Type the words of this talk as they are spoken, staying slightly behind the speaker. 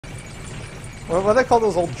What do they call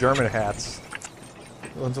those old German hats?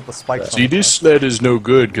 The ones with the spikes on See, the this sled is no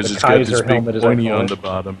good because The it's got this Kaiser big helmet, as I pointy call on it. the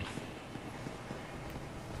bottom.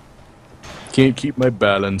 Can't keep my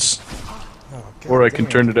balance. Oh, Or I God can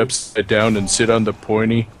damn, turn it dude. upside down and sit on the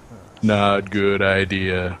pointy. Not good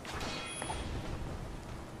idea.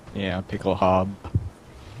 Yeah, Pickle Hob.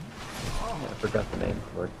 I forgot the name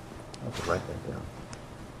for it. I'll have to write that down.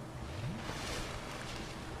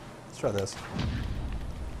 Let's try this.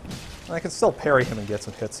 I can still parry him and get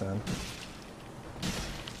some hits in.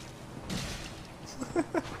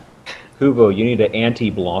 Hugo, you need to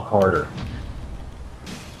anti-block harder.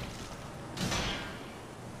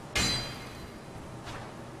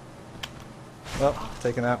 Well,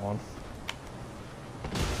 taking that one.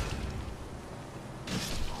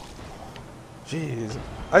 Jeez.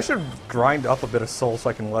 I should grind up a bit of soul so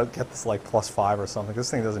I can get this like +5 or something.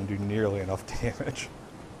 This thing doesn't do nearly enough damage.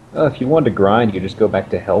 Well, if you wanted to grind, you just go back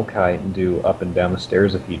to Hellkite and do up and down the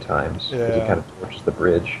stairs a few times. Because Yeah. it kind of torches the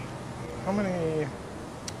bridge. How many...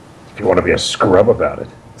 If you want to be a scrub about it.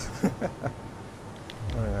 I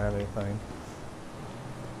don't even have anything.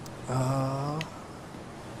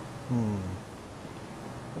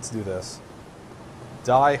 Let's do this.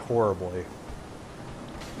 Die horribly.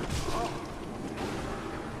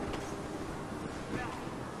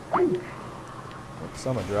 Oops,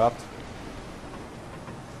 someone dropped.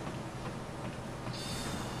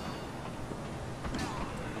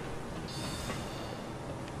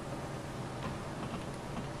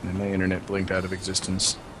 And my internet blinked out of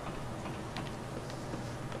existence.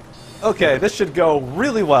 Okay, this should go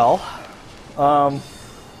really well.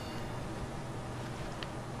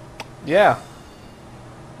 Yeah.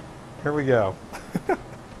 Here we go.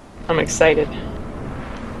 I'm excited.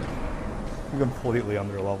 I'm completely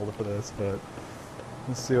underleveled for this, but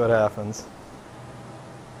let's see what happens.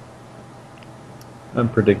 I'm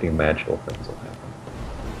predicting magical things will happen.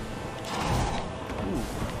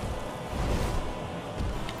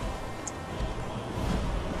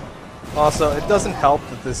 Also, it doesn't help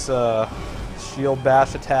that this shield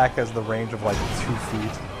bash attack has the range of like 2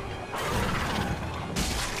 feet.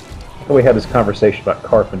 We had this conversation about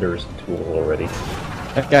carpenters and tools already.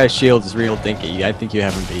 That guy's shield is real dinky. I think you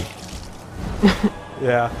have him beat.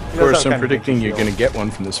 Yeah. Of course, I'm predicting you're going to get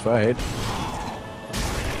one from this fight.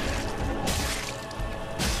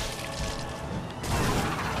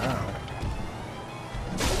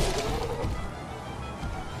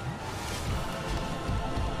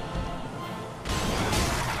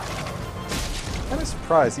 I'm kind of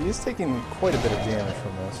surprised. He is taking quite a bit of damage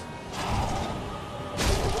from this.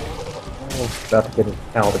 Oh, about to get his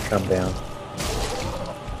pal to come down.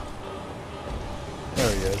 There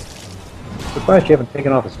he is. Surprised you haven't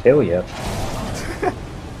taken off his tail yet.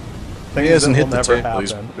 Things He hasn't that hit will the never tail,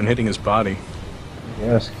 he's happen. been hitting his body.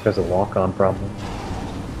 Yes, because of lock-on problem.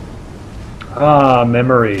 Ah,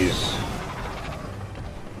 memories.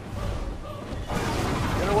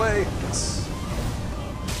 Get away! Yes.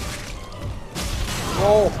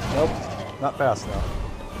 Roll! Nope. Not fast enough.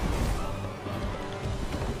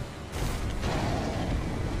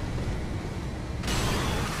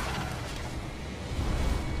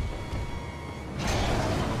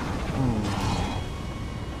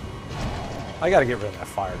 I gotta get rid of that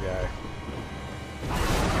fire guy.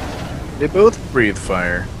 They both breathe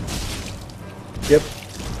fire. Yep,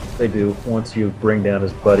 they do. Once you bring down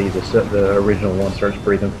his buddy, the original one starts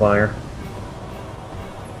breathing fire.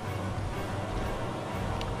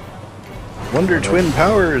 Wonder Twin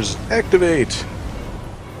powers, activate!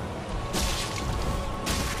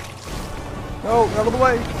 No, out of the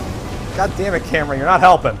way! God damn it, Cameron, you're not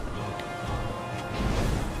helping!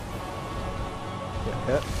 Get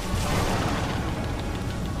hit.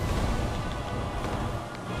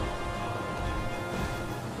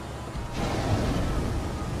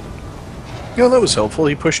 Oh, that was helpful.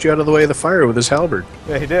 He pushed you out of the way of the fire with his halberd.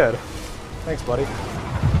 Yeah, he did. Thanks, buddy.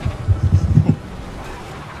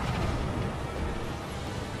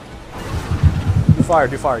 Do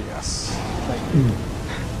fire, yes. Thank you.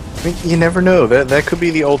 I mean, you never know. That could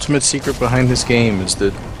be the ultimate secret behind this game, is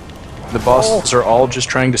that the bosses are all just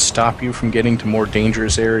trying to stop you from getting to more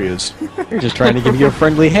dangerous areas. They're just trying to give you a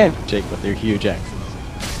friendly handshake with their huge axes.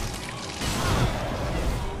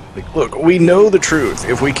 Like, look, we know the truth.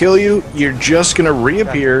 If we kill you, you're just gonna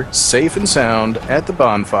reappear safe and sound at the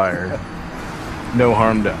bonfire. No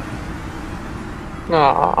harm done.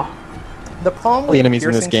 Aww. The problem The with enemies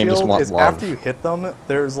in this piercing game just shield want is love. after you hit them,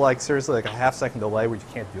 there's like seriously like a half-second delay where you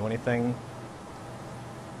can't do anything.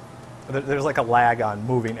 There's like a lag on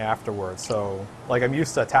moving afterwards, so like I'm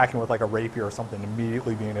used to attacking with like a rapier or something,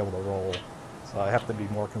 immediately being able to roll. So I have to be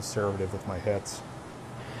more conservative with my hits.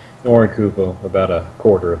 Nor Kupo, about a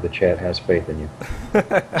quarter of the chat has faith in you.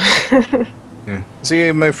 Yeah.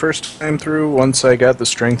 See, my first time through, once I got the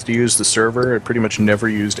strength to use the server, I pretty much never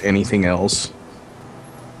used anything else.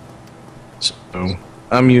 So,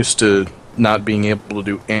 I'm used to not being able to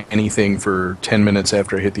do anything for 10 minutes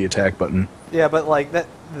after I hit the attack button. Yeah, but like that.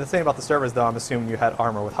 The thing about the servers, though, I'm assuming you had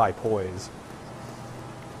armor with high poise.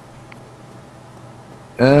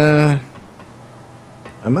 I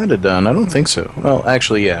might have done. I don't think so. Well,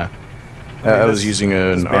 actually, yeah. I was using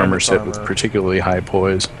an armor set with particularly high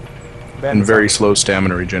poise and very slow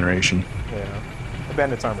stamina regeneration. Yeah. The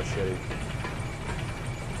bandit's armor's shitty.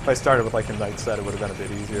 If I started with like a knight set, it would have been a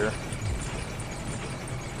bit easier.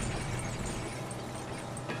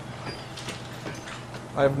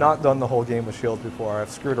 I have not done the whole game with shields before.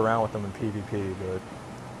 I've screwed around with them in PvP, but...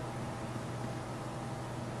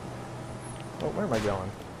 Oh, where am I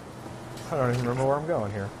going? I don't even remember where I'm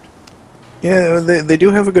going here. Yeah, they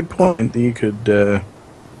do have a good point. You could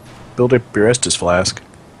build up your Estus flask.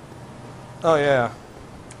 Oh, yeah.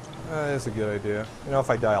 That's a good idea. You know, if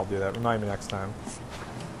I die, I'll do that. Remind me next time.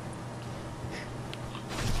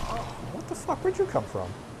 Oh, what the fuck? Where'd you come from?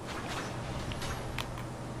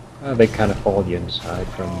 They kind of followed you inside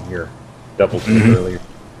from your double team earlier.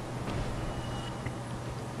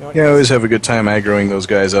 You know, Yeah, I always have a good time aggroing those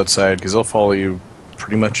guys outside, because they'll follow you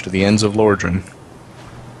pretty much to the ends of Lordran.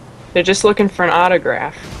 They're just looking for an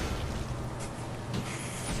autograph.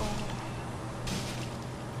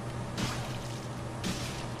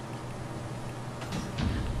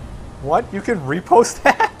 What? You can repost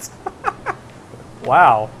that?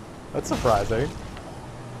 Wow. That's surprising.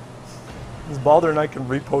 This Baldur Knight can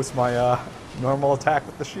repost my normal attack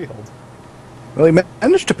with the shield. Well, he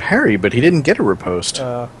managed to parry, but he didn't get a riposte.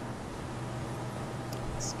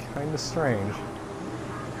 It's kind of strange.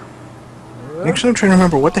 Actually, I'm trying to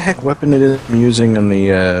remember what the heck weapon it is I'm using on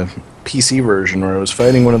the PC version where I was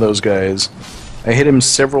fighting one of those guys. I hit him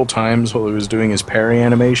several times while he was doing his parry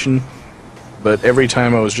animation, but every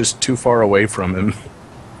time I was just too far away from him.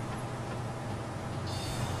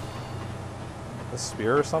 A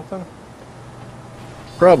spear or something?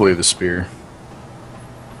 Probably the spear.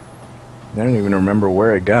 I don't even remember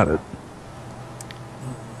where I got it.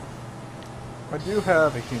 I do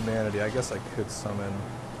have a humanity. I guess I could summon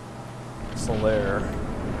Solaire.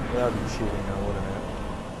 That would be cheating, now, wouldn't it?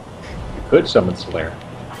 You could summon Solaire.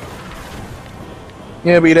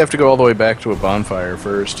 Yeah, but you'd have to go all the way back to a bonfire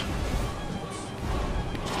first.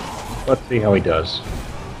 Let's see how he does.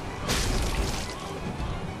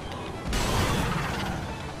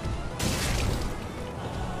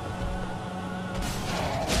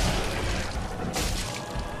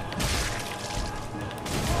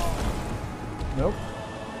 Nope.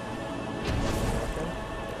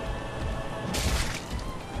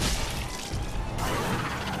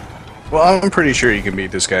 Well, I'm pretty sure you can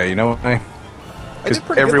beat this guy, you know why? Because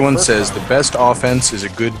everyone says the best offense is a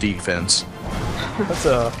good defense. That's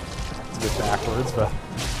a bit backwards, but...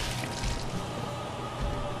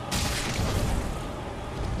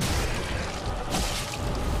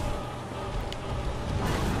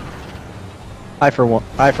 I for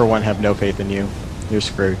one have no faith in you. You're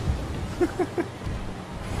screwed.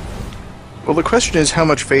 Well, the question is, how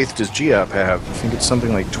much faith does Geop have? I think it's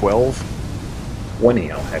something like 12?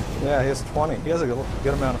 20, I'll have you. Yeah, he has 20. He has a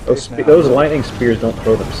good amount of Those, faith now. those lightning spears don't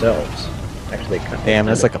throw themselves. Actually, kind of. Damn,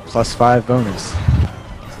 that's like a +5 bonus.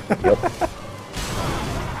 Yep.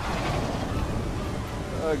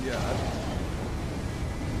 Oh, God.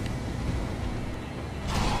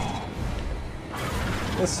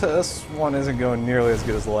 This one isn't going nearly as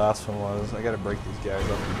good as the last one was. I gotta break these guys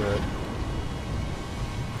up a bit.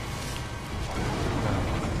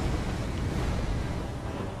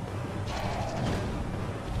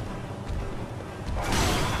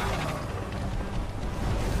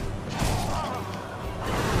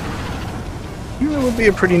 You know, it would be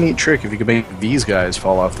a pretty neat trick if you could make these guys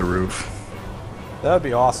fall off the roof. That would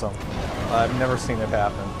be awesome. I've never seen it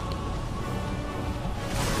happen.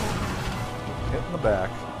 Hit in the back.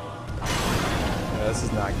 Yeah, this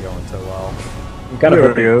is not going so well. I'm kind of There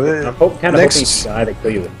hoping, we go. I'm kind of Next- hoping to die, they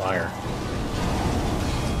kill you with fire.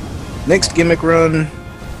 Next gimmick run,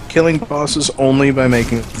 killing bosses only by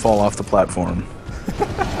making them fall off the platform.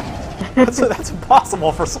 That's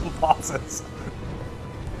impossible for some bosses.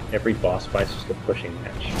 Every boss fight's just a pushing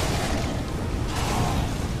match.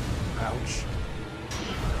 Ouch.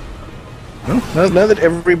 Well, now that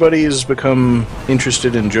everybody has become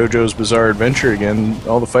interested in JoJo's Bizarre Adventure again,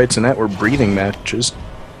 all the fights in that were breathing matches.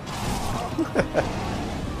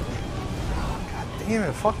 Damn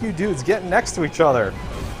it, fuck you dudes, get next to each other.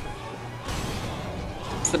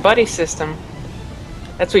 It's the buddy system.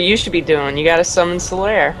 That's what you should be doing. You gotta summon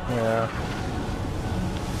Solaire. Yeah.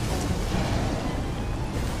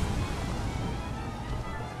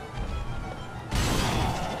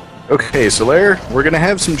 Okay, Solaire, we're gonna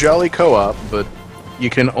have some jolly co-op, but you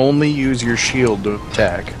can only use your shield to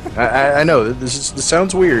attack. I know this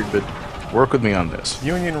sounds weird, but work with me on this.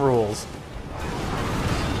 Union rules.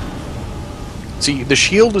 See, the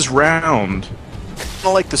shield is round, kind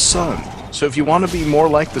of like the sun. So if you want to be more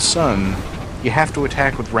like the sun, you have to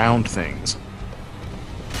attack with round things.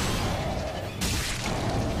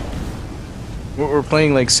 We're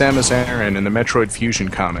playing like Samus Aran in the Metroid Fusion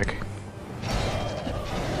comic.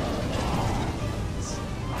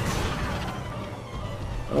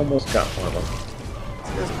 Almost got one of them.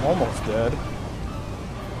 This guy's almost dead.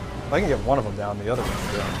 If I can get one of them down, the other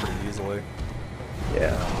one's down pretty easily.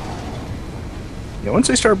 Yeah. Yeah, once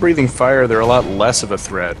they start breathing fire, they're a lot less of a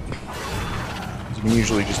threat. You can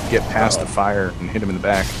usually just get past the fire and hit them in the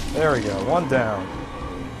back. There we go, one down.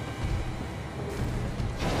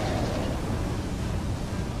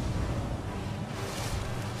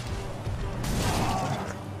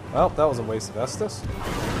 Well, that was a waste of Estus.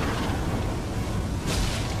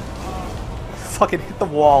 Fucking hit the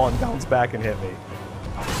wall and bounce back and hit me.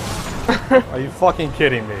 Are you fucking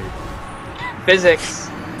kidding me? Physics.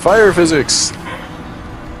 Fire physics!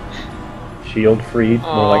 Shield freed,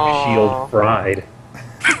 more like shield fried.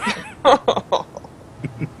 Oh.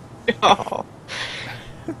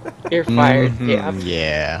 You're fired. Yeah.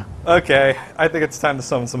 Yeah. Okay, I think it's time to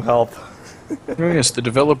summon some help. Oh yes, the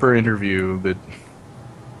developer interview that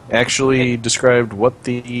actually described what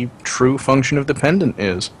the true function of the pendant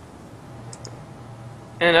is.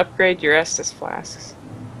 And upgrade your Estus flasks.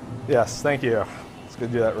 Yes, thank you. Let's go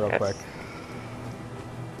do that real Yes. quick.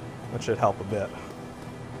 That should help a bit.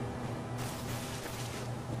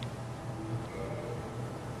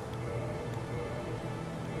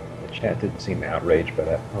 The chat didn't seem outraged by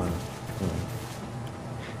that pun.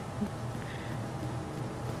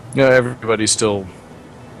 Yeah, everybody's still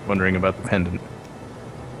wondering about the pendant.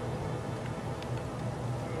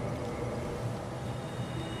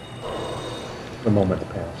 The moment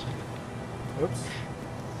passed. Oops.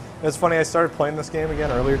 It's funny, I started playing this game again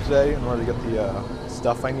earlier today in order to get the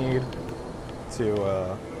stuff I need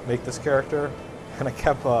to make this character, and I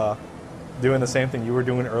kept doing the same thing you were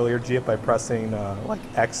doing earlier, Jeep, by pressing like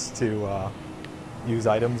X to use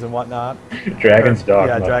items and whatnot. Dragon's dog.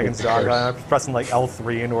 Yeah, must Dragon's be dog. first. I was pressing like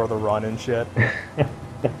L3 in order to run and shit. It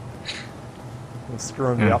was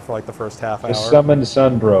screwing me up for like the first half hour. Just summon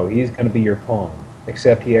Sunbro. He's going to be your pawn.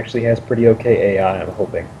 Except he actually has pretty okay AI, I'm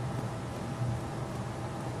hoping.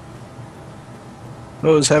 I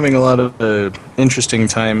was having a lot of interesting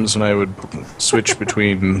times when I would switch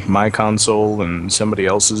between my console and somebody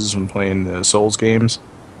else's when playing the Souls games.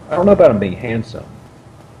 I don't know about him being handsome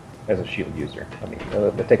as a shield user. I mean,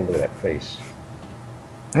 but take a look at that face.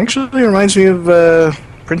 Actually, it reminds me of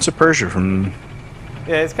Prince of Persia from...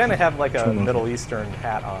 Yeah, it's kind of have like a Middle Eastern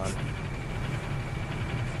hat on.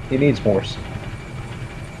 He needs more.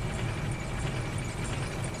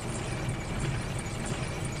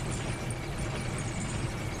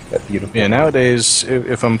 That beautiful. Yeah, nowadays,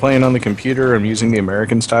 if I'm playing on the computer, I'm using the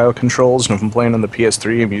American-style controls, and if I'm playing on the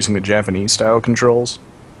PS3, I'm using the Japanese-style controls.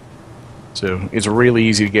 So it's really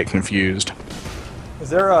easy to get confused. Is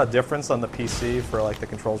there a difference on the PC for like the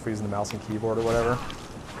controls for using the mouse and keyboard or whatever?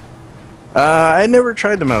 I never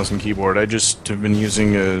tried the mouse and keyboard. I just have been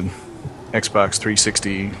using a Xbox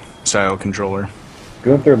 360 style controller.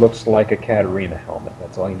 Gunther looks like a Katarina helmet.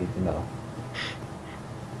 That's all you need to know.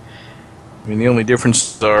 I mean, the only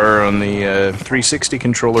differences are on the 360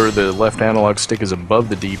 controller, the left analog stick is above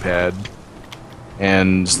the D-pad,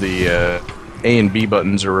 and the A and B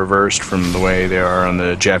buttons are reversed from the way they are on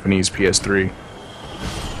the Japanese PS3.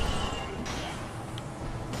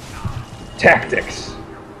 Tactics.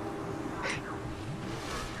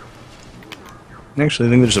 Actually, I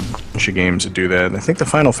think there's a bunch of games that do that. I think the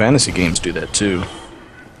Final Fantasy games do that too.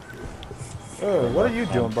 Oh, what are you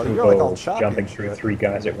doing, buddy? You're like all choppy. Jumping and through shit. 3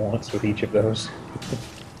 guys at once with each of those.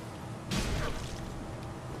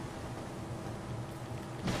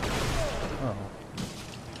 Oh.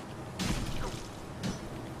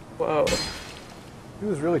 Whoa. He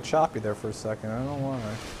was really choppy there for a second. I don't know why.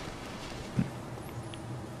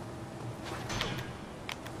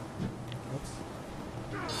 Oops.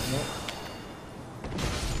 Nope.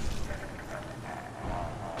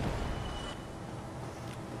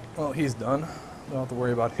 Well, he's done. Don't have to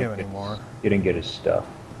worry about him anymore. You didn't get his stuff.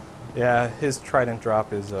 Yeah, his trident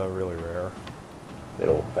drop is really rare.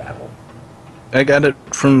 Little battle. I got it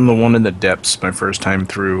from the one in the depths my first time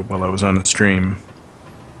through while I was on a stream.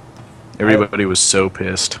 Everybody was so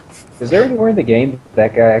pissed. Is there anywhere in the game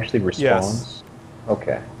that guy actually responds? Yes.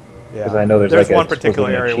 Okay. Yeah. Because I know there's like one a particular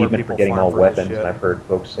supposedly area where achievement people for getting farm all for his weapons, shit. and I've heard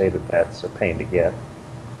folks say that that's a pain to get.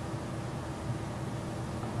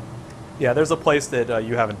 Yeah, there's a place that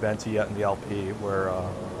you haven't been to yet in the LP where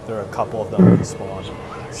there are a couple of them that spawn.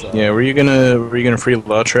 So. Yeah, were you gonna free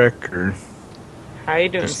Lautrec or? How you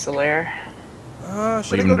doing, Solaire? Should I Leave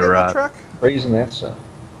go him to get rot. Lautrec? Raising that son.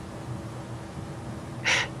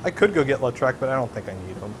 I could go get Lautrec, but I don't think I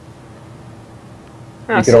need him.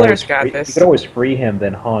 No, You could Solaire's got you this. could always free him,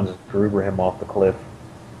 then Hans Gruber him off the cliff.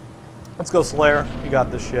 Let's go, Slayer. You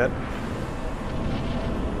got this shit.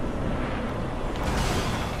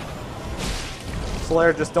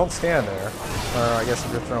 Slayer, just don't stand there. Or I guess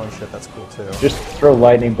if you're throwing shit, that's cool too. Just throw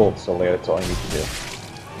lightning bolts, Solaire. That's all you need to do.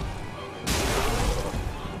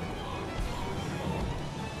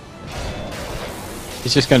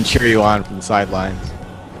 He's just gonna cheer you on from the sidelines.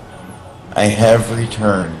 I have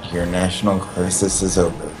returned. Your national crisis is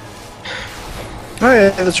over. Oh yeah,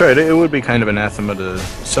 that's right. It would be kind of anathema to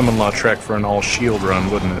summon Lautrec for an all-shield run,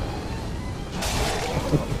 wouldn't it?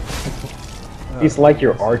 He's like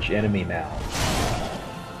your arch enemy now.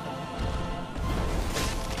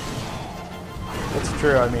 It's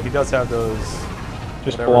true. I mean, he does have those.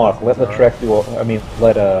 Just whatever block. Let those are. Lautrec do.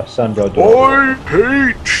 Let Sunbro do. I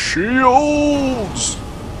hate shields.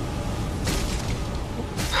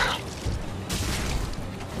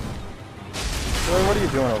 Joey, what are you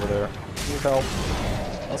doing over there? Need help?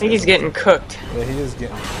 I think he's getting cooked. Yeah, he is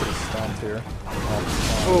getting pretty stumped here.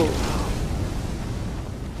 Ooh.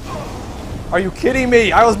 Are you kidding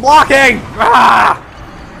me? I was blocking! Ah!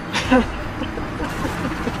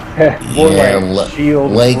 More Yeah, like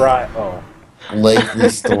shield like- right. Oh, Likely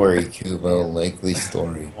story, Kubo. Likely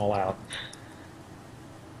story. all out.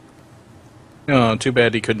 Oh, too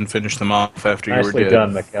bad he couldn't finish them off after you were Nicely dead.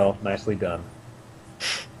 done, Mikkel. Nicely done.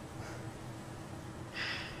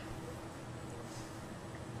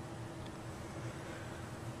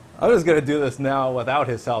 I'm just gonna do this now without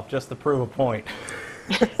his help, just to prove a point.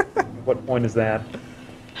 What point is that?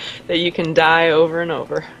 That you can die over and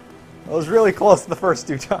over. I was really close the first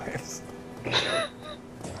 2 times.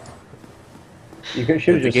 You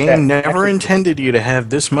should have The just. game never intended you to have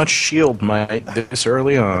this much shield might this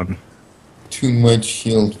early on. Too much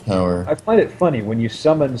shield power. I find it funny when you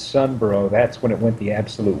summon Sunbro. That's when it went the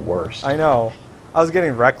absolute worst. I know. I was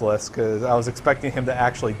getting reckless because I was expecting him to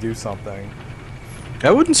actually do something.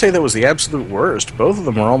 I wouldn't say that was the absolute worst. Both of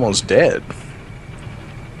them were almost dead.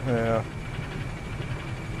 Yeah.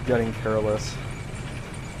 Getting careless.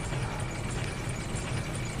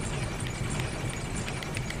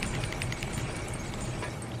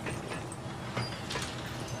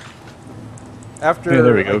 After Yeah,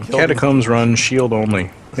 there we I go. killed Catacombs run shield only.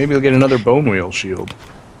 Maybe we'll get another bone wheel shield.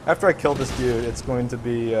 After I kill this dude, it's going to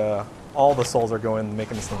be all the souls are going,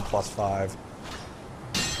 making this thing +5.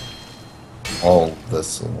 All the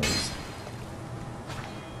souls.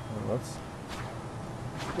 Oh, whoops.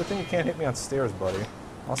 Good thing you can't hit me on stairs, buddy.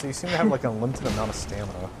 Also, you seem to have like an unlimited amount of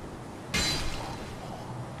stamina.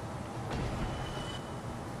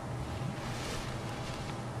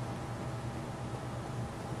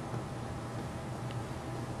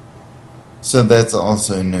 So that's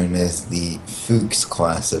also known as the Fuchs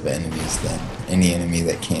class of enemies then. Any enemy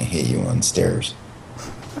that can't hit you on stairs.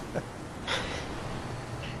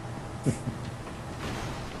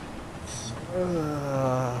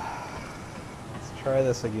 Let's try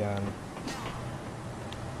this again.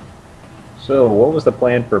 So, what was the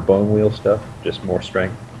plan for bone wheel stuff? Just more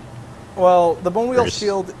strength, Well, the bone wheel just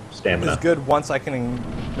shield stamina. is good once I can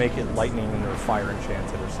make it lightning or fire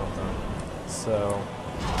enchanted or something. So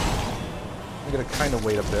I'm gonna kind of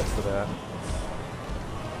wait a bit for that.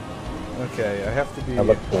 Okay, I have to be I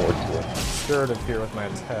look forward to it. assertive here with my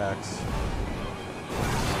attacks.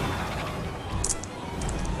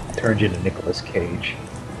 Turned you into Nicolas Cage.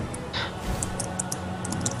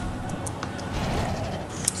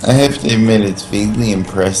 I have to admit it's vaguely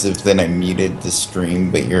impressive that I muted the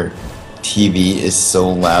stream, but your TV is so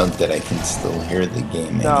loud that I can still hear the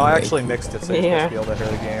game. No, I anyway. actually mixed it so you're supposed to be able to hear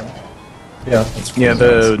the game. Yeah, That's Yeah,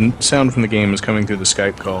 pretty nice. the sound from the game is coming through the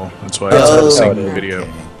Skype call. That's why Oh, it's not how it syncing the is. video.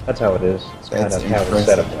 Okay. that's how it is. It's kind That's of how it's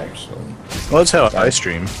set up. impressive, actually. Well, that's how I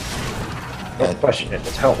stream. Don't question it.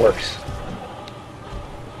 That's how it works.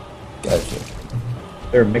 Gotcha.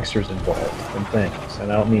 There are mixers involved and things,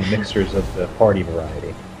 and I don't mean mixers of the party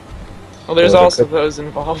variety. Well, there's Well, also the- those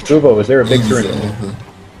involved. Kubo, is there a mixer in Exactly.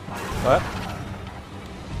 What?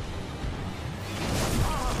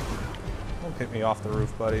 Don't hit me off the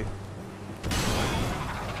roof, buddy.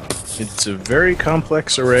 It's a very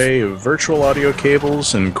complex array of virtual audio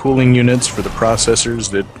cables and cooling units for the processors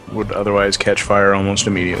that would otherwise catch fire almost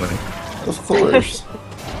immediately. Of course.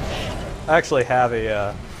 I actually have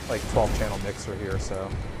a like 12-channel mixer here, so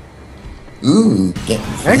Ooh, getting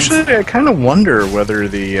fancy. Actually, I kind of wonder whether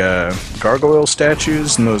the gargoyle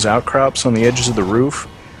statues and those outcrops on the edges of the roof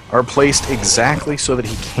are placed exactly so that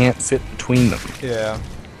he can't fit between them. yeah.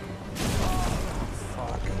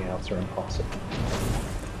 Hangouts are impossible.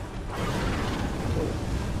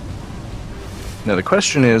 Now the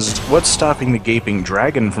question is, what's stopping the gaping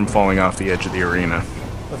dragon from falling off the edge of the arena?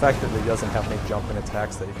 The fact that he doesn't have any jumping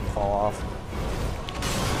attacks that he can fall off.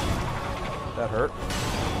 That hurt.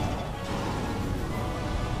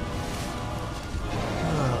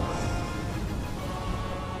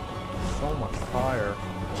 So much fire.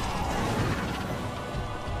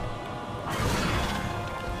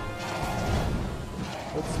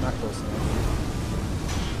 Oops, smack those things.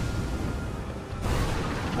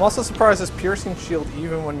 I'm also surprised this piercing shield,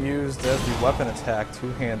 even when used as the weapon attack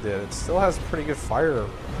two-handed, it still has pretty good fire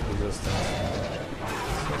resistance.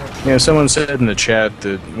 Yeah, someone said in the chat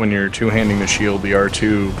that when you're two-handing the shield, the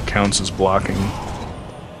R2 counts as blocking.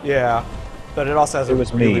 Yeah, but it also has It a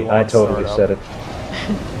was really me. long I totally startup. said it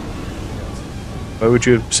Why would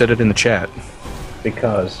you have said it in the chat?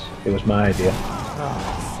 because it was my idea.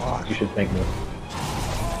 Oh, fuck. You should thank me.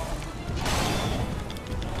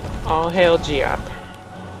 All hail Geop.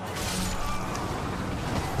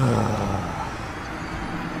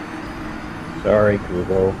 Sorry,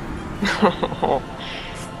 Kubo.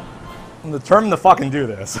 I'm determined to fucking do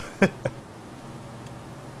this.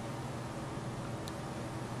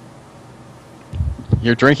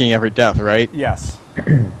 You're drinking every death, right? Yes.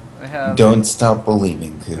 I have, Don't stop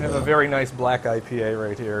believing, I have a Kubo. very nice black IPA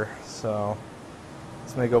right here, so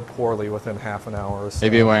this may go poorly within half an hour or so.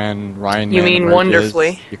 Maybe when Ryan You Man mean emerges,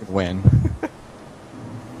 wonderfully. you can win.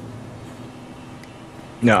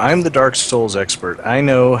 Now, I'm the Dark Souls expert. I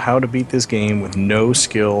know how to beat this game with no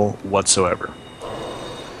skill whatsoever.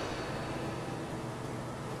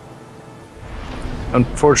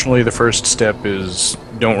 Unfortunately, the first step is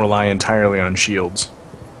don't rely entirely on shields.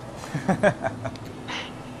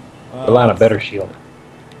 Rely on a better shield.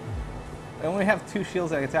 I only have 2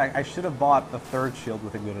 shields that attack. I should have bought the 3rd shield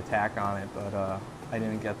with a good attack on it, but I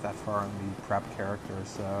didn't get that far on the prep character,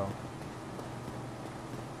 so...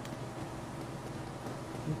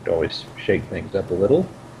 You could always shake things up a little.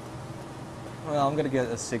 Well, I'm going to get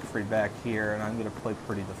a Siegfried back here, and I'm going to play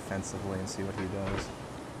pretty defensively and see what he does.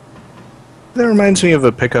 That reminds me of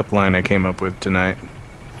a pickup line I came up with tonight.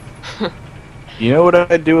 You know what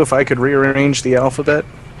I'd do if I could rearrange the alphabet?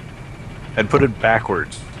 I'd put it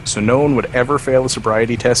backwards, so no one would ever fail a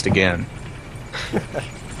sobriety test again. You know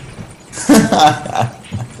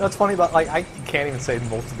what's funny about, like, I can't even say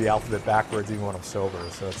most of the alphabet backwards even when I'm sober,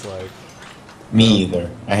 so it's like... Me either.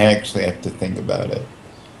 I actually have to think about it.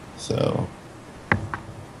 So,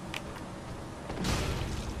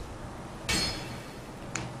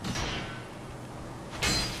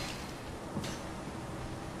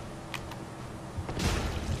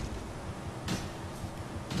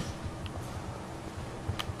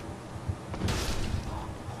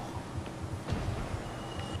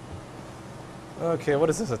 Okay, what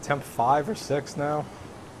is this, attempt 5 or 6 now?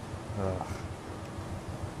 Ugh.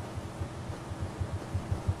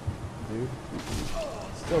 Dude.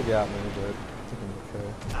 Still got me, but I think I'm okay.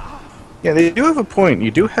 Yeah, they do have a point.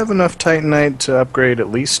 You do have enough Titanite to upgrade at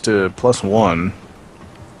least to +1.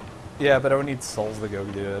 Yeah, but I would need souls to go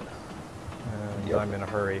do it. And I'm in a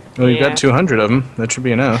hurry. Well, you've Yeah. got 200 of them. That should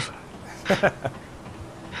be enough.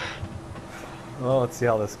 Well, let's see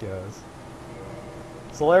how this goes.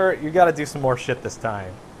 Solaire, you gotta do some more shit this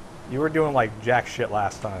time. You were doing like jack shit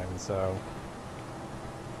last time, so...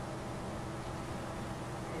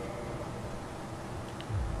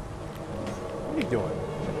 What are you doing?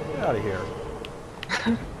 Get out of here.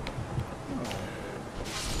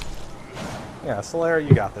 Yeah, Solaire,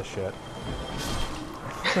 you got this shit.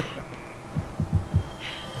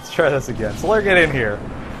 Let's try this again. Solaire, get in here.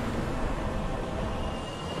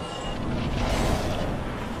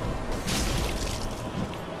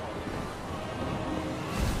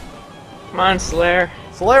 Come on, Slayer.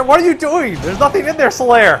 Solaire, what are you doing? There's nothing in there,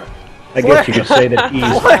 Solaire! I guess you could say that he's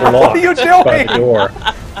What are blocked you by doing? the door.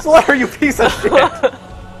 Solaire, you piece of shit!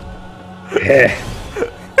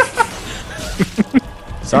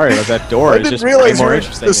 Sorry about that door. I It's didn't just way realize you more were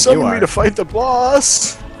interesting than you summoning me are. to fight the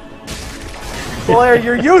boss. Solaire,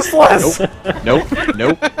 you're useless! Nope.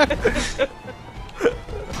 Nope.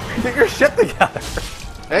 Get your shit together!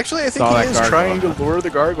 Actually, I think Saw he that is gargoyle. trying to lure the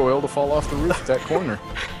gargoyle to fall off the roof at that corner.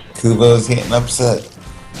 Kubo's getting upset.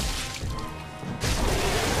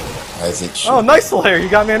 As it should. Oh, nice Slayer! You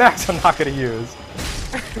got me an axe I'm not gonna use.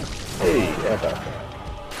 Hey, how about that?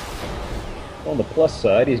 On the plus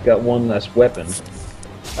side, he's got one less weapon.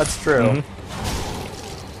 That's true.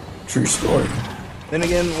 True story. Then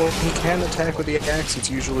again, when he can attack with the axe, it's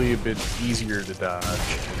usually a bit easier to dodge.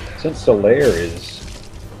 Since Solaire is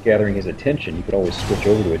gathering his attention, you could always switch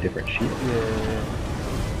over to a different shield. Yeah.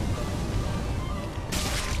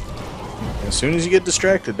 As soon as you get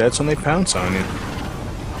distracted, that's when they pounce on you.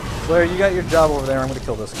 Slayer, you got your job over there. I'm gonna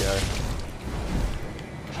kill this guy.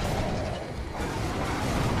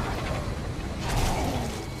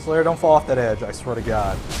 Slayer, don't fall off that edge, I swear to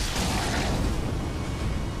God.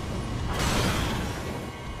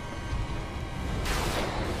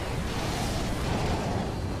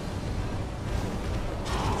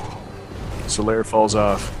 Solaire falls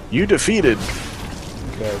off. You defeated!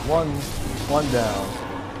 Okay, one down.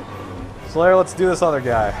 Slayer, let's do this other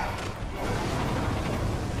guy.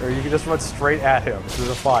 Or you can just run straight at him through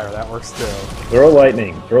the fire, that works too. Throw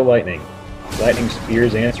lightning, throw lightning. Lightning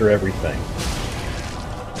spears answer everything.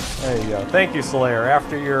 There you go. Thank you, Slayer.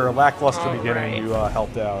 After your lackluster All beginning, right. you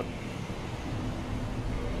helped out.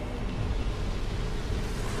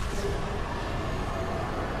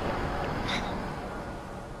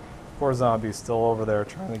 Poor zombie's still over there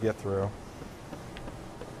trying to get through.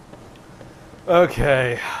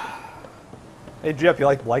 Okay. Hey, Jeff, you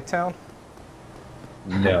like Blighttown?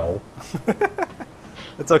 No.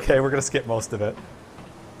 It's okay, we're gonna skip most of it.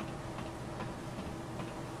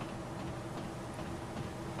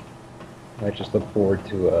 I just look forward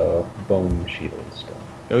to bone shield and stuff.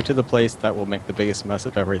 Go to the place that will make the biggest mess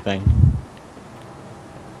of everything.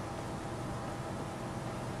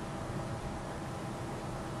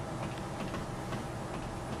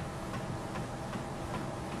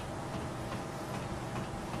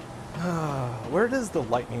 Where does the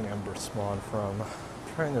lightning ember spawn from?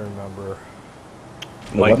 I'm trying to remember.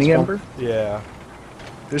 Lightning what's Ember? Yeah.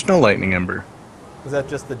 There's no Lightning Ember. Is that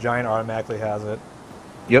just the giant automatically has it?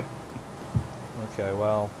 Yep. Okay,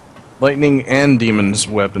 well. Lightning and Demon's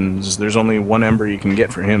weapons. There's only one Ember you can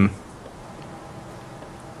get for him.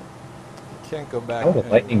 Can't go back. How would a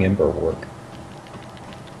and- lightning ember work?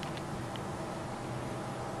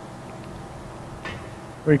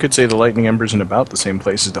 Or you could say the Lightning Ember's in about the same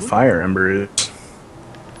place as the Fire Ember is.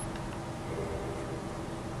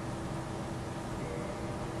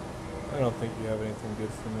 I don't think you have anything good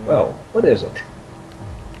for me. Well, what is it?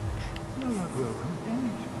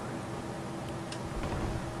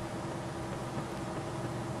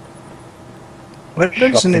 Why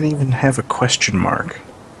doesn't it even have a question mark?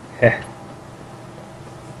 Heh.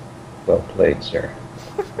 Well played, sir.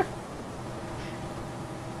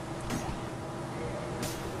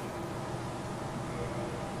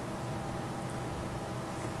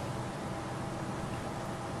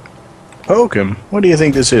 Poke him. What do you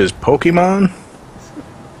think this is? Pokemon?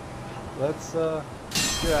 Let's get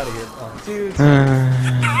out of here. Oh, dudes,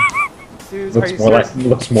 dudes, Looks are you more like serious?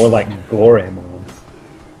 looks more like Gloramon.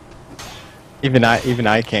 Even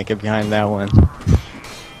I can't get behind that one.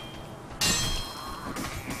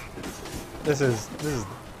 This is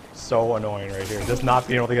so annoying right here. Just not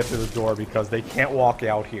being able to get through the door because they can't walk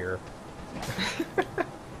out here.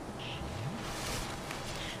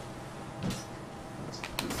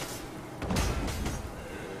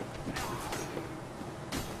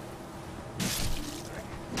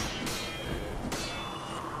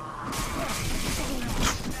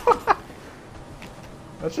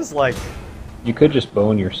 That's just like, You could just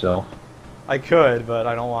bone yourself. I could, but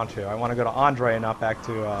I don't want to. I want to go to Andre and not back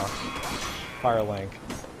to Firelink.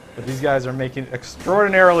 But these guys are making it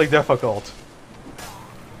extraordinarily difficult.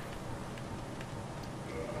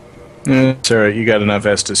 It's alright, you got enough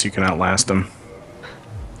Estus, you can outlast them.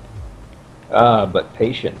 Ah, but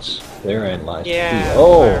patience. Therein lies the key. Yeah,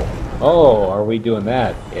 Oh, are we doing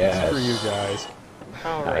that? Yes. For you guys.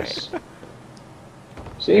 All Nice. right.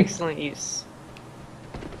 See? Excellent use.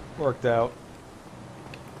 Worked out.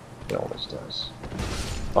 It always does.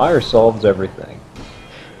 Fire solves everything.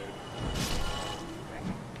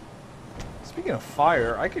 Speaking of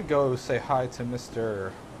fire, I could go say hi to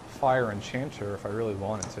Mr. Fire Enchanter if I really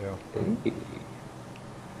wanted to.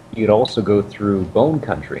 You'd also go through Bone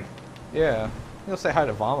Country. Yeah. Go say hi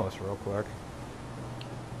to Vamos real quick.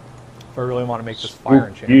 If I really want to make this Fire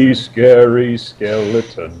Enchanter. scary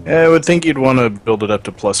skeleton. Yeah, I would think you'd want to build it up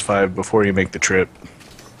to +5 before you make the trip.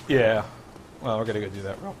 Yeah. Well, we're gonna go do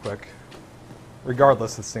that real quick.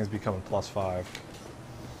 Regardless, this thing's becoming +5.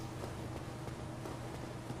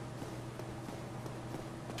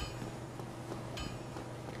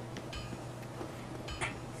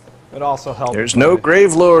 It also helps. There's no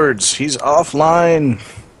Grave Lords. He's offline.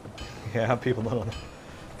 Yeah, people don't know.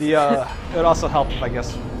 The it would also help if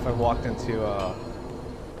I walked into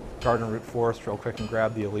Garden Root Forest real quick and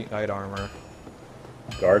grabbed the Elite Knight armor,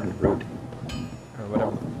 Garden root. or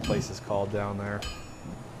whatever the place is called down there.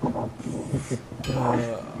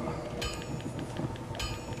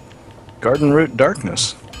 Garden Root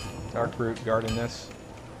Darkness. Dark Root Gardeness.